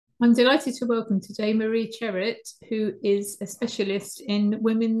I'm delighted to welcome today Marie Cherrett, who is a specialist in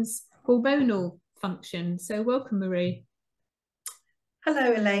women's hormonal function. So welcome, Marie.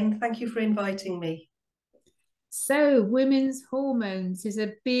 Hello, Elaine. Thank you for inviting me. So women's hormones is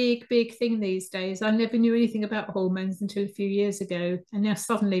a big, big thing these days. I never knew anything about hormones until a few years ago. And now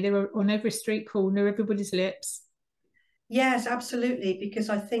suddenly they're on every street corner, everybody's lips. Yes, absolutely, because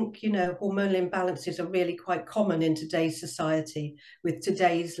I think, hormonal imbalances are really quite common in today's society with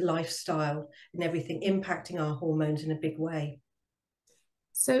today's lifestyle and everything impacting our hormones in a big way.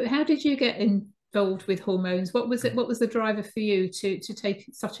 So how did you get involved with hormones? What was it? What was the driver for you to take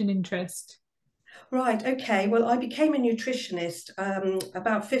such an interest? Right, okay. Well, I became a nutritionist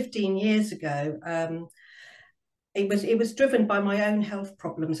about 15 years ago. It was driven by my own health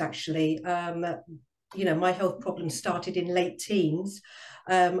problems, actually. My health problems started in late teens.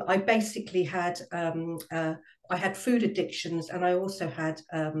 I basically I had food addictions, and I also had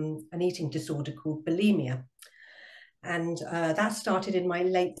an eating disorder called bulimia. And that started in my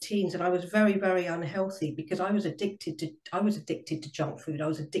late teens, and I was very, very unhealthy because I was addicted to junk food. I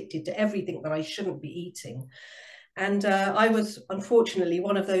was addicted to everything that I shouldn't be eating. And I was unfortunately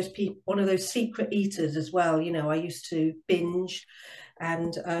one of those people, one of those secret eaters as well. I used to binge,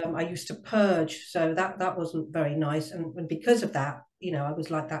 and I used to purge, so that wasn't very nice. And because of that, I was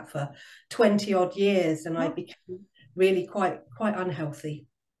like that for 20 odd years, and I became really quite unhealthy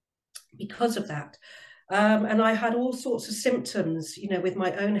because of that. And I had all sorts of symptoms, with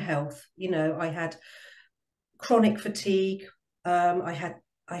my own health. I had chronic fatigue. I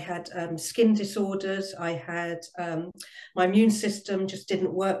had skin disorders. I had my immune system just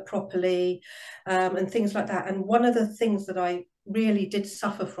didn't work properly, and things like that. And one of the things that I really did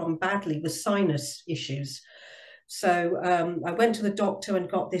suffer from badly was sinus issues. So I went to the doctor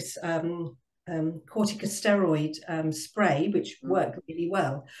and got this corticosteroid spray, which worked really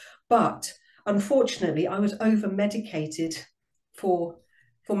well. But unfortunately, I was over medicated for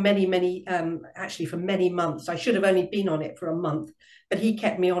many actually for many months. I should have only been on it for a month, but he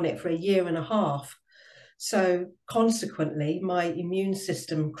kept me on it for a year and a half. So consequently, my immune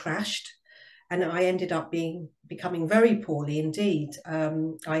system crashed, and I ended up becoming very poorly indeed.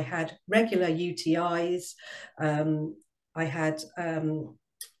 I had regular UTIs. I had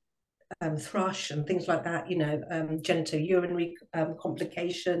thrush and things like that, genitourinary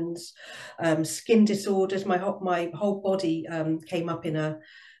complications, skin disorders. My whole body came up in a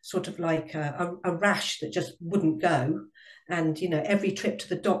sort of like a rash that just wouldn't go. And, every trip to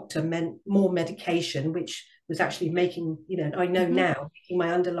the doctor meant more medication, which was actually making, I know now, making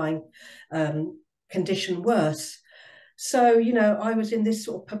my underlying condition worse. So, I was in this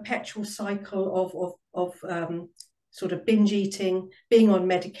sort of perpetual cycle of sort of binge eating, being on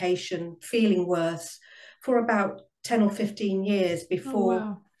medication, feeling worse for about 10 or 15 years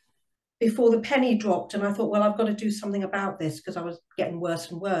before the penny dropped. And I thought, well, I've got to do something about this because I was getting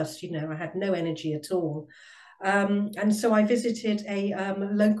worse and worse. I had no energy at all. And so I visited a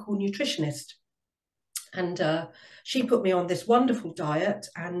local nutritionist, and she put me on this wonderful diet.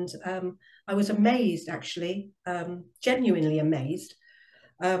 And I was amazed, actually, genuinely amazed,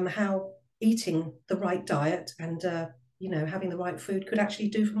 how eating the right diet and having the right food could actually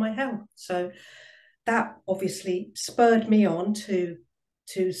do for my health. So that obviously spurred me on to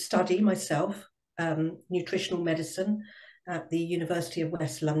study myself nutritional medicine at the University of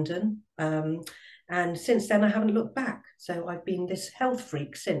West London. And since then, I haven't looked back. So I've been this health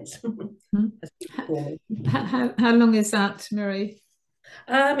freak since. How long is that, Marie?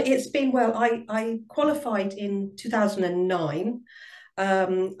 It's been, well, I qualified in 2009,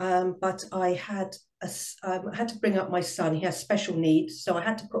 but I had to bring up my son. He has special needs, so I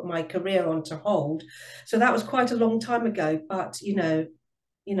had to put my career onto hold. So that was quite a long time ago. But in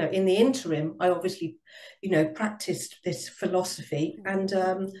the interim, I obviously, practiced this philosophy, and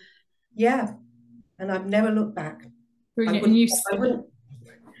yeah, and I've never looked back. I Brilliant. And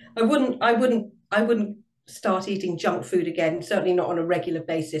wouldn't, I wouldn't, I wouldn't start eating junk food again, certainly not on a regular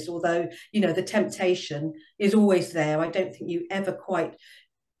basis, although, the temptation is always there. I don't think you ever quite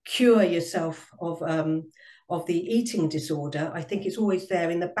cure yourself of the eating disorder. I think it's always there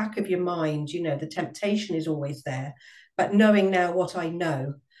in the back of your mind. The temptation is always there. But knowing now what I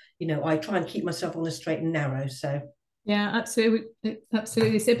know, I try and keep myself on the straight and narrow. So yeah, absolutely,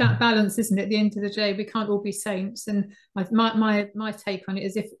 absolutely. It's about balance, isn't it? At the end of the day, we can't all be saints. And my take on it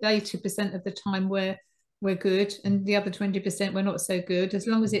is, if 80% of the time we're good, and the other 20% we're not so good, as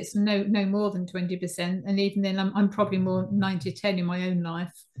long as it's no more than 20%, and even then I'm probably more 90-10 in my own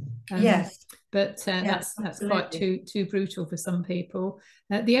life. yes, But yes, that's quite absolutely. too brutal for some people.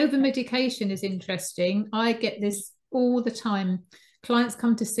 The over medication is interesting. I get this all the time. clients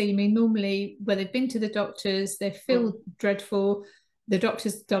come to see me normally where they've been to the doctors, they feel dreadful. The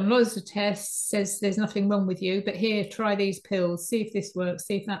doctor's done loads of tests, says there's nothing wrong with you, but here, try these pills, see if this works,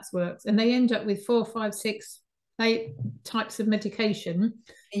 see if that works. And they end up with 4, 5, 6, 8 types of medication.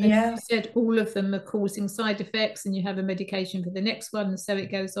 And Yeah. you said all of them are causing side effects, and you have a medication for the next one, and so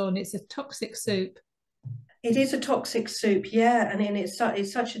it goes on. It's a toxic soup. It is a toxic soup, yeah, and it's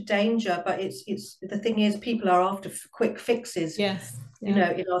such a danger. But it's the thing is, people are after quick fixes, Yes, you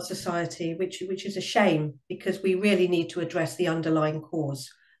know, in our society, which is a shame, because we really need to address the underlying cause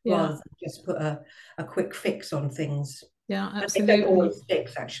rather than just put a quick fix on things. Yeah, And they don't absolutely. always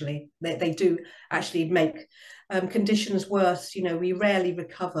fix, actually. They do actually make conditions worse. You know, we rarely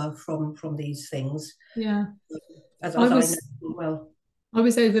recover from these things. Yeah. As I I was know well. I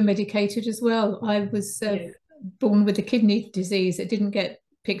was over medicated as well. I was born with a kidney disease. It didn't get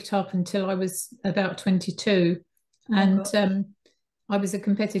picked up until I was about 22, and I was a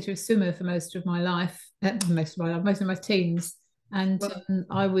competitive swimmer for most of my teens. And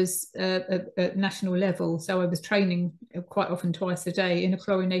I was at national level, so I was training quite often twice a day in a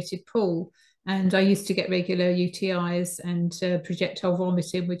chlorinated pool. And I used to get regular UTIs, and projectile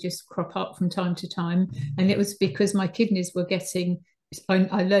vomiting would just crop up from time to time. And it was because my kidneys were getting,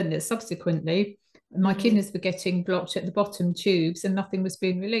 I learned that subsequently, my kidneys were getting blocked at the bottom tubes and nothing was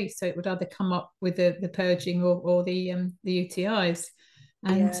being released. So it would either come up with the purging or the UTIs.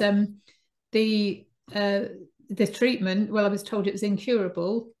 And the treatment, well, I was told it was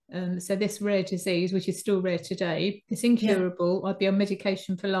incurable. So this rare disease, which is still rare today, it's incurable. I'd be on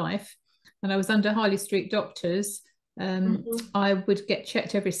medication for life. And I was under highly strict doctors. I would get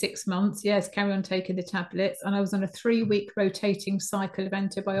checked every 6 months. Yes, carry on taking the tablets. And I was on a 3-week rotating cycle of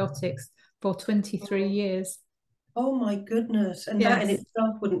antibiotics for 23 years. Oh my goodness. And that in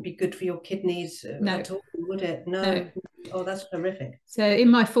itself wouldn't be good for your kidneys at all, would it? No. Oh, that's horrific. So in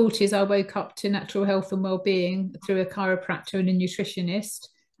my 40s, I woke up to natural health and wellbeing through a chiropractor and a nutritionist.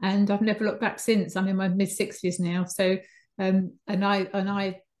 And I've never looked back since. I'm in my mid-60s now. So I'm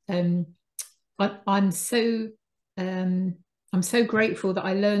so grateful that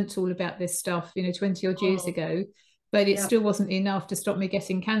I learned all about this stuff, 20 odd years ago, but it still wasn't enough to stop me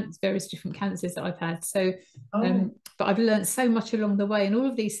getting various different cancers that I've had. So, but I've learned so much along the way, and all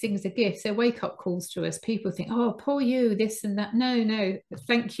of these things are gifts. They're wake-up calls to us. People think, oh, poor you, this and that. No,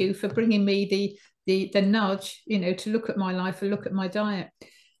 thank you for bringing me the nudge, to look at my life and look at my diet.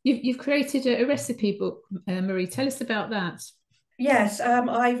 You've created a recipe book, Marie. Tell us about that. Yes,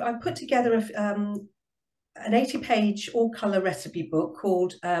 I've put together an 80-page all-color recipe book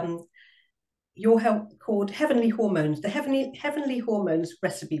called Heavenly Hormones, the Heavenly Hormones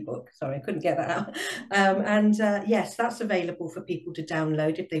recipe book. Sorry, I couldn't get that out. Yes, that's available for people to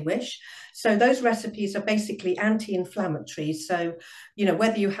download if they wish. So those recipes are basically anti-inflammatory. So,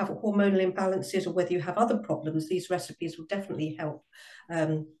 whether you have hormonal imbalances or whether you have other problems, these recipes will definitely help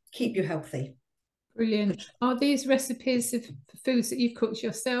keep you healthy. Brilliant. Are these recipes of foods that you've cooked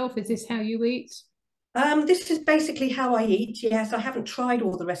yourself? Is this how you eat? This is basically how I eat. Yes, I haven't tried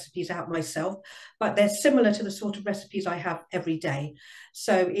all the recipes out myself, but they're similar to the sort of recipes I have every day.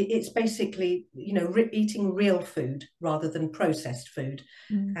 So it's basically, eating real food rather than processed food.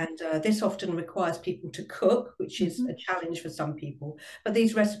 And this often requires people to cook, which is a challenge for some people. But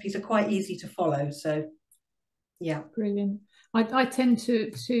these recipes are quite easy to follow. So, yeah. Brilliant. I tend to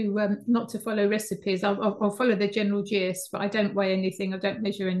not to follow recipes. I'll follow the general gist, but I don't weigh anything. I don't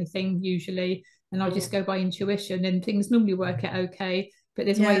measure anything usually, and I'll just go by intuition. And things normally work out okay, but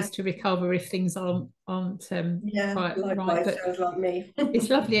there's ways to recover if things aren't quite right. But sounds like me. It's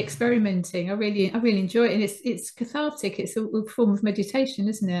lovely experimenting. I really enjoy it, and it's cathartic. It's a form of meditation,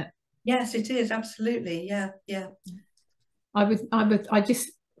 isn't it? Yes, it is, absolutely. Yeah. I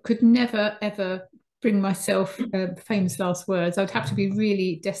just could never ever bring myself famous last words. I'd have to be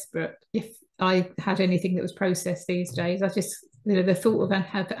really desperate if I had anything that was processed these days. I just, the thought of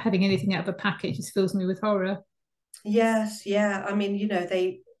having anything out of a packet just fills me with horror. Yes, yeah. I mean,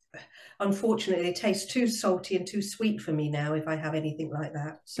 unfortunately, they taste too salty and too sweet for me now if I have anything like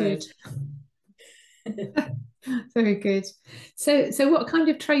that. So. Good. Very good. So what kind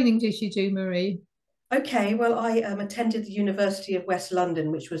of training did you do, Marie? Okay, well, I attended the University of West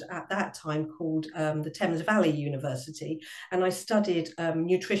London, which was at that time called the Thames Valley University, and I studied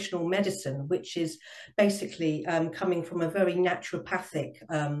nutritional medicine, which is basically coming from a very naturopathic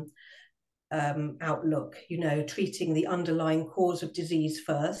outlook, treating the underlying cause of disease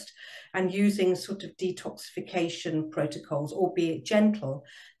first and using sort of detoxification protocols, albeit gentle,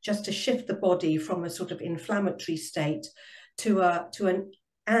 just to shift the body from a sort of inflammatory state to an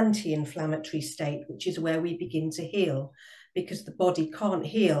anti-inflammatory state, which is where we begin to heal. because the body can't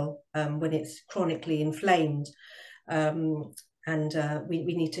heal when it's chronically inflamed.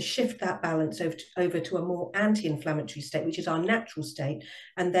 We need to shift that balance over to a more anti-inflammatory state, which is our natural state.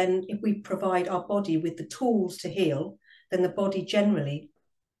 And then if we provide our body with the tools to heal, then the body generally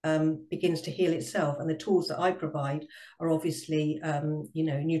begins to heal itself. And the tools that I provide are obviously,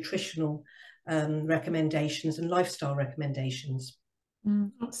 nutritional recommendations and lifestyle recommendations.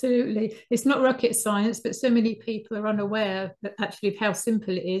 Absolutely. It's not rocket science, but so many people are unaware that actually of how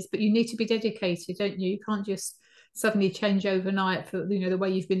simple it is. But you need to be dedicated, don't you? You can't just suddenly change overnight for, the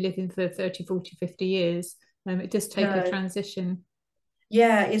way you've been living for 30, 40, 50 years. It does take a transition.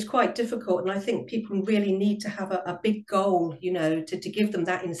 Yeah, it's quite difficult. And I think people really need to have a big goal, to give them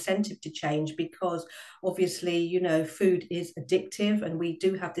that incentive to change, because obviously, food is addictive, and we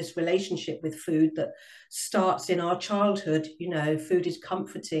do have this relationship with food that starts in our childhood. Food is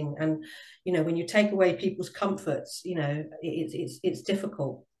comforting. And, when you take away people's comforts, it's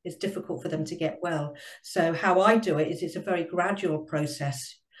difficult. It's difficult for them to get well. So how I do it is it's a very gradual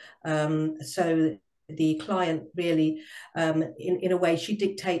process. So the client really, in a way, she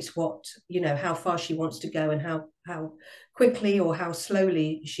dictates what, how far she wants to go and how quickly or how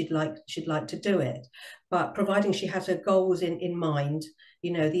slowly she'd like to do it. But providing she has her goals in mind,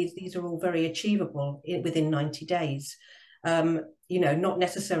 these are all very achievable within 90 days. Not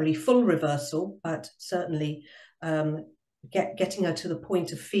necessarily full reversal, but certainly getting her to the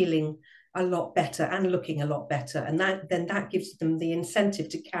point of feeling a lot better and looking a lot better. And that gives them the incentive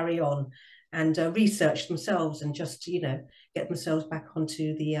to carry on and research themselves and just, get themselves back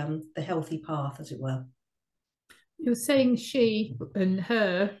onto the healthy path, as it were. You're saying she and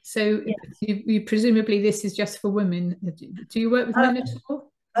her, so yes. you presumably this is just for women. Do you work with men at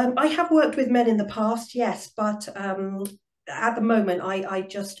all? I have worked with men in the past, yes, but at the moment I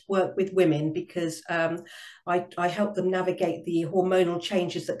just work with women, because I help them navigate the hormonal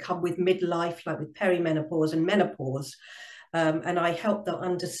changes that come with midlife, like with perimenopause and menopause. And I help them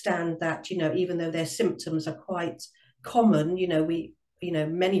understand that, even though their symptoms are quite common,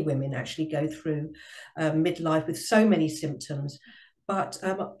 many women actually go through midlife with so many symptoms. But,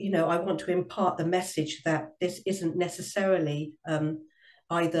 I want to impart the message that this isn't necessarily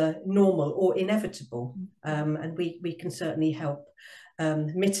either normal or inevitable. And we can certainly help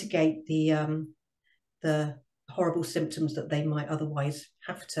mitigate the horrible symptoms that they might otherwise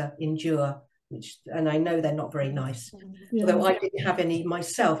have to endure. And I know they're not very nice. Yeah. Although I didn't have any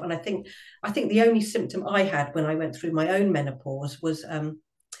myself, and I think the only symptom I had when I went through my own menopause was a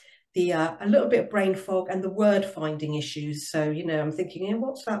little bit of brain fog and the word finding issues. So I'm thinking,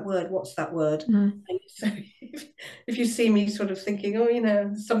 what's that word? What's that word? And so if you see me sort of thinking,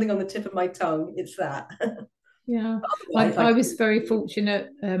 something on the tip of my tongue, it's that. Yeah, I was very fortunate.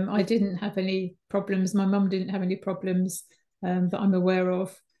 I didn't have any problems. My mum didn't have any problems that I'm aware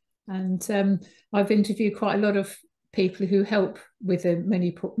of. And I've interviewed quite a lot of people who help with the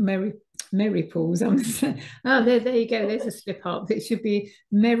menopause. There you go. There's a slip up. It should be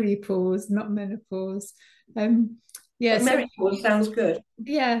menopause, not menopause. Menopause sounds good.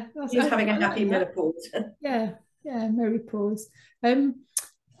 Yeah, just having a happy menopause. Yeah, menopause. I'm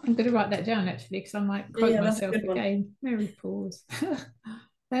going to write that down actually, because I might quote myself again. Menopause.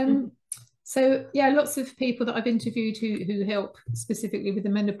 So lots of people that I've interviewed who help specifically with the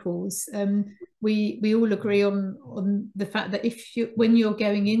menopause. We all agree on the fact that when you're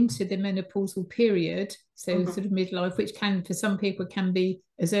going into the menopausal period, so sort of midlife, which can for some people can be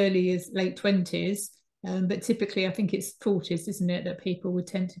as early as late 20s, but typically I think it's 40s, isn't it, that people would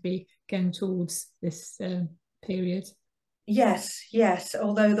tend to be going towards this period. Yes.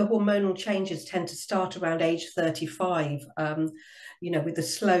 Although the hormonal changes tend to start around age 35, with the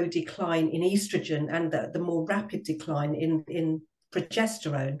slow decline in estrogen and the more rapid decline in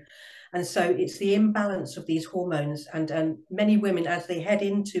progesterone. And so it's the imbalance of these hormones. And many women, as they head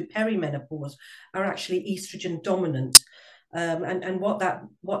into perimenopause, are actually estrogen dominant. And what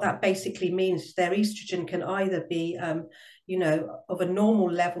that basically means is their estrogen can either be of a normal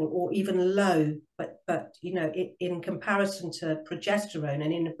level or even low, but in comparison to progesterone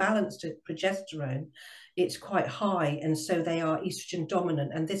and in balance to progesterone, it's quite high, and so they are estrogen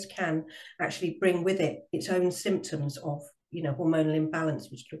dominant, and this can actually bring with it its own symptoms of hormonal imbalance,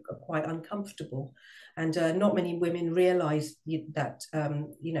 which are quite uncomfortable. And not many women realize that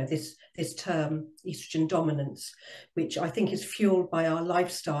this term estrogen dominance, which I think is fueled by our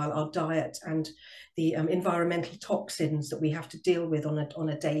lifestyle, our diet, and the environmental toxins that we have to deal with on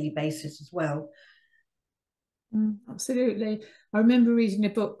a daily basis as well. Absolutely. I remember reading a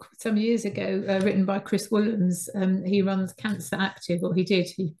book some years ago written by Chris Wollens. He runs Cancer Active, or he did.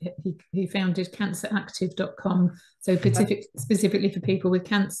 He founded canceractive.com, so specifically for people with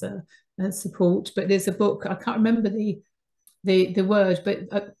cancer support. But there's a book, I can't remember the word, but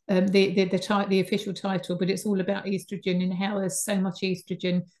the official title, but it's all about estrogen and how there's so much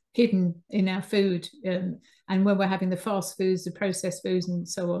estrogen hidden in our food, and when we're having the fast foods, the processed foods, and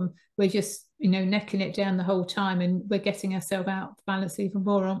so on, we're just necking it down the whole time, and we're getting ourselves out of balance even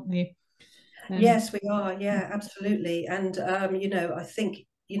more, aren't we? Yes, we are. Yeah, absolutely. And I think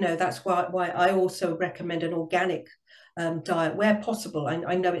that's why I also recommend an organic diet where possible.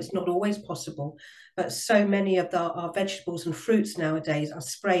 I know it's not always possible, but so many of our vegetables and fruits nowadays are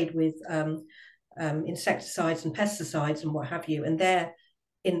sprayed with insecticides and pesticides and what have you, and they're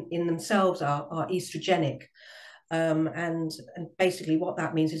in themselves are estrogenic. And basically what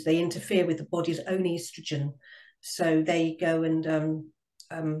that means is they interfere with the body's own estrogen. So they go and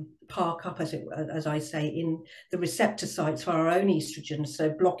park up, as I say, in the receptor sites for our own estrogen, so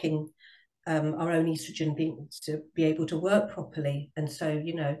blocking our own estrogen to be able to work properly. And so,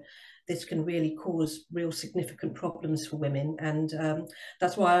 this can really cause real significant problems for women. And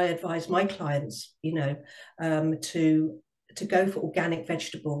that's why I advise my clients, to go for organic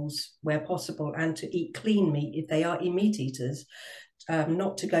vegetables where possible, and to eat clean meat if they are meat eaters,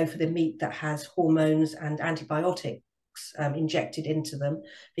 not to go for the meat that has hormones and antibiotics injected into them,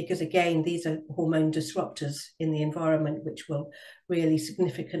 because again, these are hormone disruptors in the environment, which will really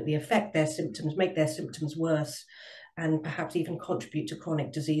significantly affect their symptoms, make their symptoms worse, and perhaps even contribute to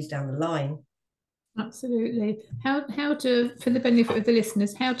chronic disease down the line. Absolutely. How do, for the benefit of the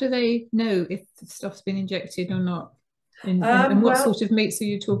listeners, how do they know if the stuff's been injected or not? And what sort of meats are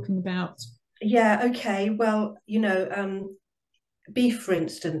you talking about? Yeah, okay. Well, beef, for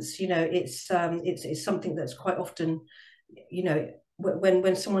instance, it's something that's quite often,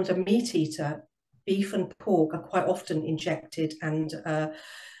 when someone's a meat eater, beef and pork are quite often injected, and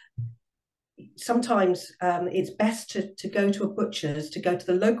sometimes it's best to go to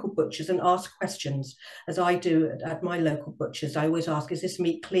the local butchers and ask questions, as I do at my local butchers. I always ask, is this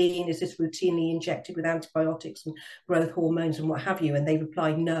meat clean? Is this routinely injected with antibiotics and growth hormones and what have you? And they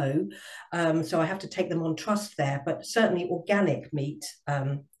reply no. So I have to take them on trust there. But certainly organic meat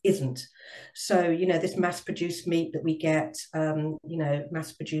isn't. So, this mass-produced meat that we get,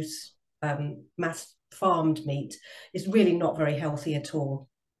 mass-produced, mass-farmed meat is really not very healthy at all.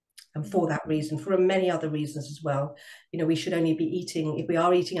 And for that reason, for many other reasons as well, we should only be eating, if we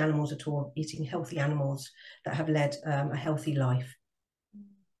are eating animals at all, eating healthy animals that have led a healthy life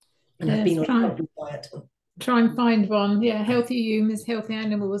and have been on a healthy diet. Try and find one. Yeah, healthy humans, healthy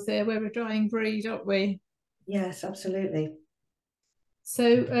animals. There, we're a dying breed, aren't we? Yes, absolutely.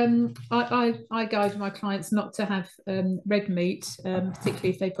 So I guide my clients not to have red meat, particularly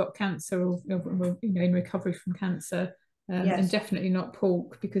if they've got cancer or in recovery from cancer. Yes. And definitely not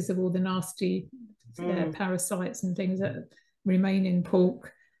pork, because of all the nasty parasites and things that remain in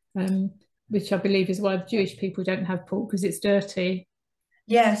pork, which I believe is why Jewish people don't have pork, because it's dirty.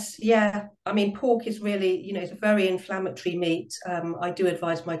 Yes, yeah. I mean, pork is really, it's a very inflammatory meat. I do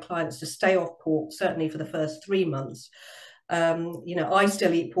advise my clients to stay off pork, certainly for the first 3 months. I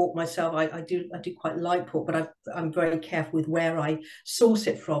still eat pork myself. I do quite like pork, but I'm very careful with where I source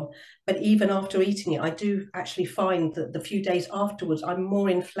it from. But even after eating it, I do actually find that the few days afterwards, I'm more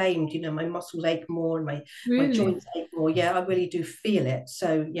inflamed. My muscles ache more and my joints ache more. Yeah, I really do feel it.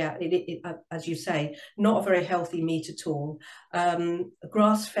 So yeah, it as you say, not a very healthy meat at all.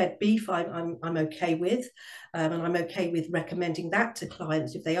 Grass-fed beef, I'm okay with, and I'm okay with recommending that to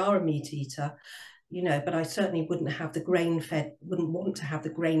clients if they are a meat eater. But I certainly wouldn't want to have the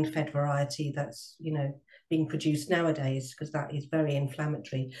grain-fed variety that's, being produced nowadays, because that is very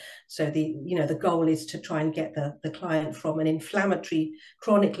inflammatory. So the goal is to try and get the client from an inflammatory,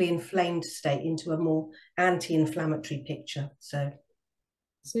 chronically inflamed state into a more anti-inflammatory picture. So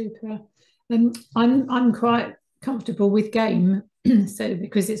super. I'm quite comfortable with game, so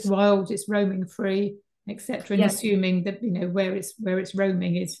because it's wild, it's roaming free, etc. And assuming that where it's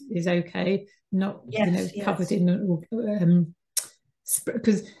roaming is okay, not covered in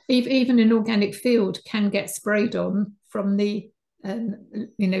because even an organic field can get sprayed on from the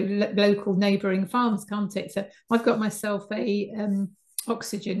local neighbouring farms, can't it? So I've got myself a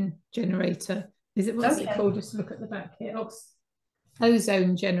oxygen generator. What's it called? Just look at the back here.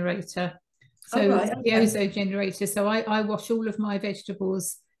 Ozone generator. So the ozone generator. So I wash all of my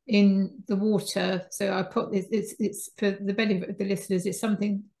vegetables in the water. So I put it's for the benefit of the listeners, it's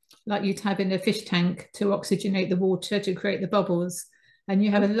something like you'd have in a fish tank to oxygenate the water to create the bubbles. and you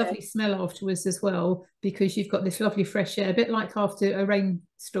have a Okay. lovely smell afterwards as well, because you've got this lovely fresh air, a bit like after a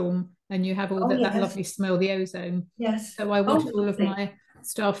rainstorm, and you have all Oh that yes. lovely smell, the ozone. Yes. So I Oh, wash all of lovely. my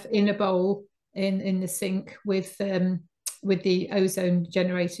stuff in a bowl in the sink with the ozone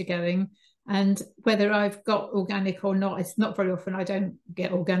generator going. And whether I've got organic or not, it's not very often I don't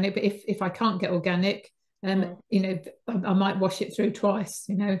get organic, but if I can't get organic, you know, I might wash it through twice,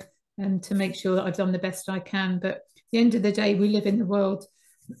 you know, to make sure that I've done the best I can. But at the end of the day, we live in the world,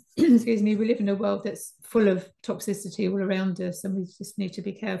 excuse me, we live in a world that's full of toxicity all around us, and we just need to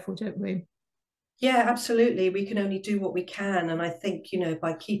be careful, don't we? Yeah, absolutely. We can only do what we can, and I think, you know,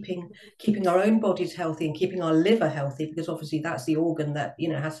 by keeping our own bodies healthy and keeping our liver healthy, because obviously that's the organ that, you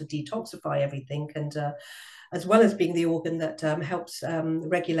know, has to detoxify everything, and as well as being the organ that helps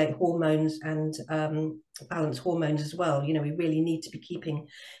regulate hormones and balance hormones as well. You know, we really need to be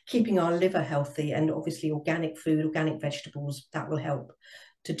keeping our liver healthy, and obviously organic food, organic vegetables, that will help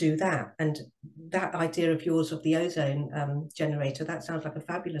to do that. And that idea of yours of the ozone generator, that sounds like a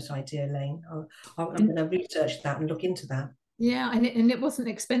fabulous idea, Elaine. I'm going to research that and look into that. Yeah, and it wasn't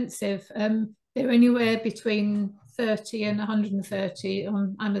expensive. They're anywhere between 30 and 130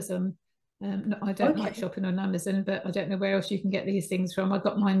 on Amazon. I don't like Okay. shopping on Amazon, but I don't know where else you can get these things from. I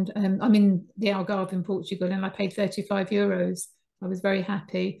got mine. I'm in the Algarve in Portugal, and I paid €35. I was very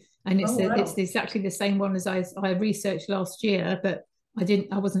happy, and Oh it's wow. exactly the same one as I researched last year, but I didn't.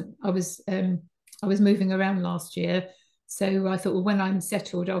 I wasn't. I was moving around last year, so I thought, well, when I'm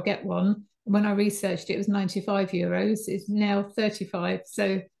settled, I'll get one. When I researched it, it was €95. It's now 35.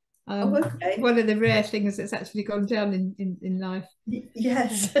 So Oh, um, okay. one of the rare things that's actually gone down in life.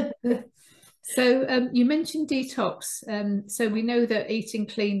 Yes. So you mentioned detox. So we know that eating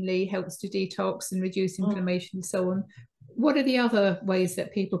cleanly helps to detox and reduce Mm. inflammation and so on. What are the other ways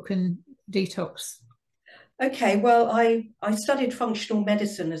that people can detox? Okay, well, I studied functional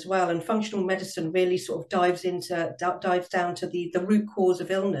medicine as well, and functional medicine really sort of dives down to the root cause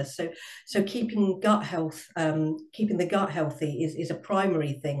of illness. So keeping gut health, keeping the gut healthy is a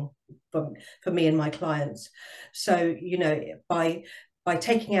primary thing for me and my clients. So, you know, by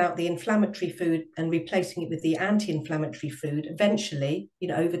taking out the inflammatory food and replacing it with the anti-inflammatory food, eventually, you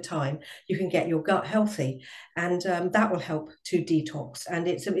know, over time, you can get your gut healthy, and that will help to detox. And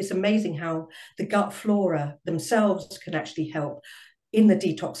it's amazing how the gut flora themselves can actually help in the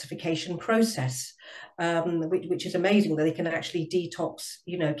detoxification process, which is amazing that they can actually detox,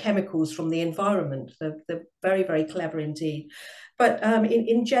 you know, chemicals from the environment. They're very, very clever indeed. But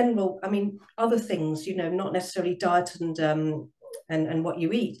in general, I mean, other things, you know, not necessarily diet and what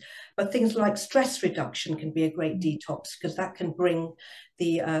you eat, but things like stress reduction can be a great detox, because that can bring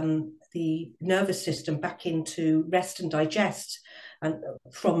the nervous system back into rest and digest, and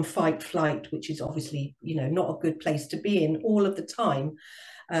from fight flight, which is obviously, you know, not a good place to be in all of the time,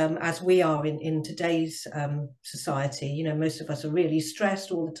 as we are in today's society. You know, most of us are really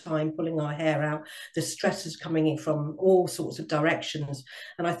stressed all the time, pulling our hair out. The stress is coming in from all sorts of directions.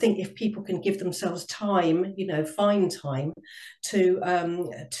 And I think if people can give themselves time, you know, find time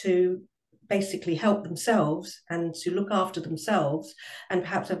to basically help themselves and to look after themselves, and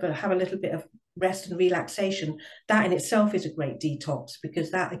perhaps have a little bit of rest and relaxation, that in itself is a great detox,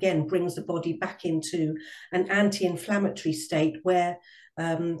 because that again brings the body back into an anti-inflammatory state where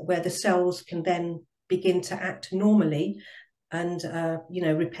the cells can then begin to act normally, and you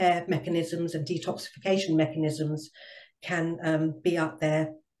know, repair mechanisms and detoxification mechanisms can be at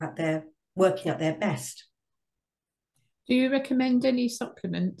their working at their best. Do you recommend any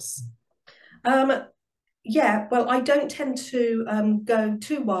supplements? Um, Yeah, well, I don't tend to go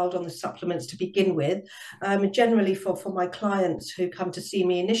too wild on the supplements to begin with. Generally, for my clients who come to see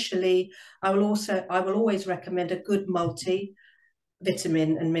me initially, I will always recommend a good multi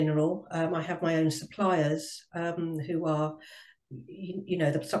vitamin and mineral. I have my own suppliers who are, you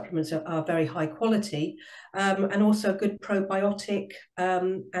know, the supplements are very high quality, and also a good probiotic,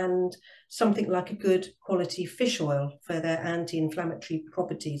 and something like a good quality fish oil for their anti-inflammatory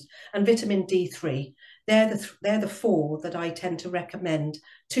properties, and vitamin D3. They're the four that I tend to recommend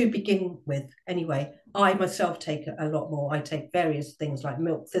to begin with. Anyway, I myself take a lot more. I take various things like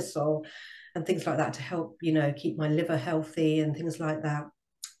milk thistle and things like that to help, you know, keep my liver healthy and things like that.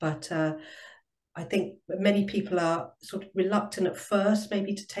 But I think many people are sort of reluctant at first,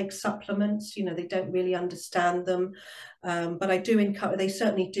 maybe to take supplements. You know, they don't really understand them. But I do encourage, they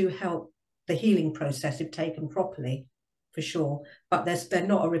certainly do help the healing process if taken properly, for sure. But they're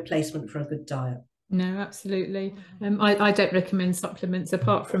not a replacement for a good diet. No, absolutely. I don't recommend supplements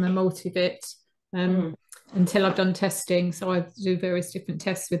apart from a multivit. Um, Mm. until I've done testing. So I do various different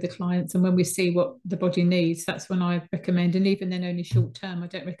tests with the clients, and when we see what the body needs, that's when I recommend. And even then, only short term. I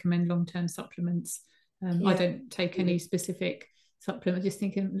don't recommend long term supplements. I don't take any specific supplement. Just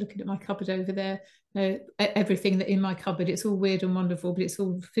thinking, looking at my cupboard over there, everything that in my cupboard, it's all weird and wonderful, but it's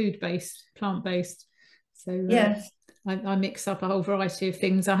all food based, plant based. So Yes. I mix up a whole variety of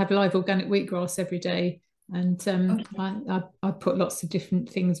things. I have live organic wheatgrass every day, and I put lots of different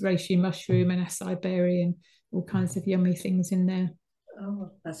things, reishi mushroom and acai berry and all kinds of yummy things in there. Oh,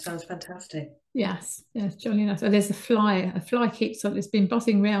 that sounds fantastic. Yes, yes, jolly nice. Oh, there's a fly. A fly keeps on. It's been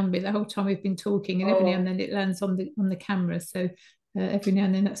buzzing around me the whole time we've been talking, and every now and then it lands on the camera. So every now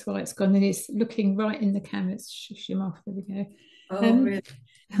and then that's why it's gone. And it's looking right in the camera. Let's shush him off. There we go. Oh, really?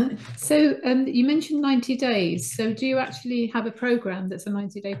 So you mentioned 90 days. So do you actually have a program that's a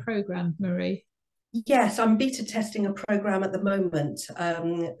 90-day program, Marie? Yes, I'm beta testing a program at the moment.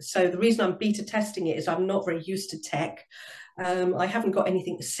 So the reason I'm beta testing it is I'm not very used to tech. I haven't got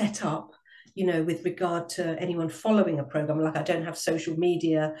anything set up, with regard to anyone following a program. Like, I don't have social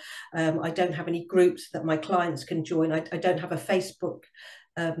media. I don't have any groups that my clients can join. I don't have a Facebook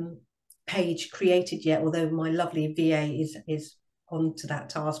page created yet, although my lovely VA is on to that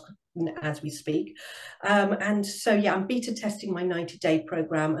task as we speak. And so, yeah, I'm beta testing my 90-day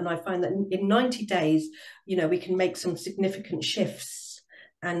program. And I find that in 90 days, we can make some significant shifts,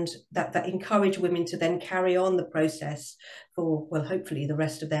 and that encourage women to then carry on the process for, well, hopefully the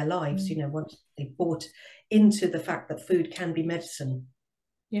rest of their lives, once they've bought into the fact that food can be medicine.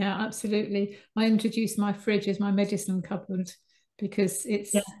 Yeah, absolutely. I introduced my fridge as my medicine cupboard, because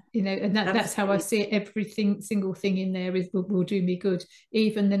it's, and that's how I see it. Everything, single thing in there will do me good.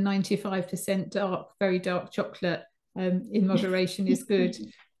 Even the 95% dark, very dark chocolate in moderation is good.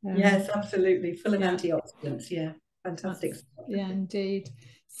 Yes, absolutely. Full of antioxidants. Yeah, fantastic. Yeah, indeed.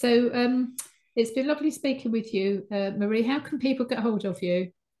 So it's been lovely speaking with you, Marie. How can people get hold of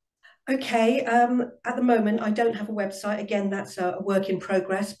you? Okay, at the moment, I don't have a website. Again, that's a work in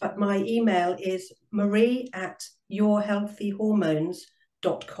progress, but my email is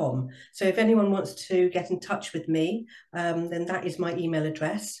marie@yourhealthyhormones.com. So if anyone wants to get in touch with me, then that is my email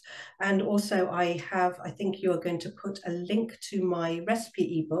address. And also I think you're going to put a link to my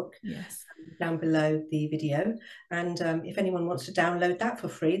recipe ebook down below the video. And if anyone wants to download that for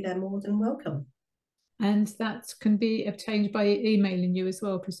free, they're more than welcome. And that can be obtained by emailing you as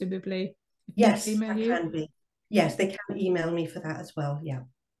well, presumably. Yes, that can be. Yes, they can email me for that as well. Yeah.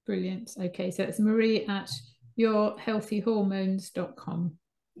 Brilliant. Okay, so it's marie@yourhealthyhormones.com.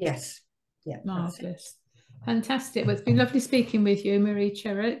 Yes. Yeah. Marvellous. Fantastic. Well, it's been lovely speaking with you, Marie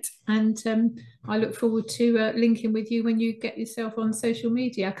Cherrett. And I look forward to linking with you when you get yourself on social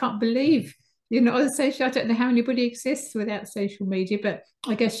media. I can't believe you're not on social. I don't know how anybody exists without social media, but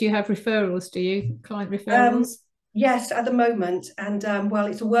I guess you have referrals, do you? Client referrals? Yes, at the moment. And well,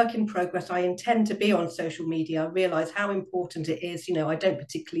 it's a work in progress. I intend to be on social media. I realise how important it is. I don't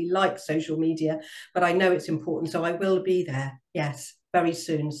particularly like social media, but I know it's important. So I will be there. Yes, very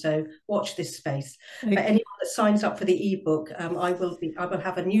soon. So watch this space. Okay. But anyone that signs up for the ebook, I will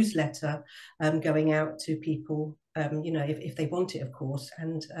have a newsletter going out to people, if they want it, of course.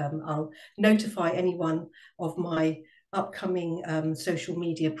 And I'll notify anyone of my upcoming social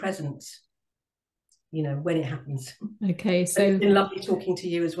media presence, when it happens. Okay, so it's been lovely talking to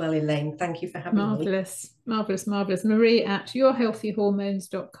you as well, Elaine. Thank you for having me. Marvellous.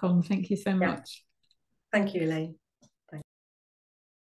 Marie@yourhealthyhormones.com. Thank you so much. Thank you, Elaine.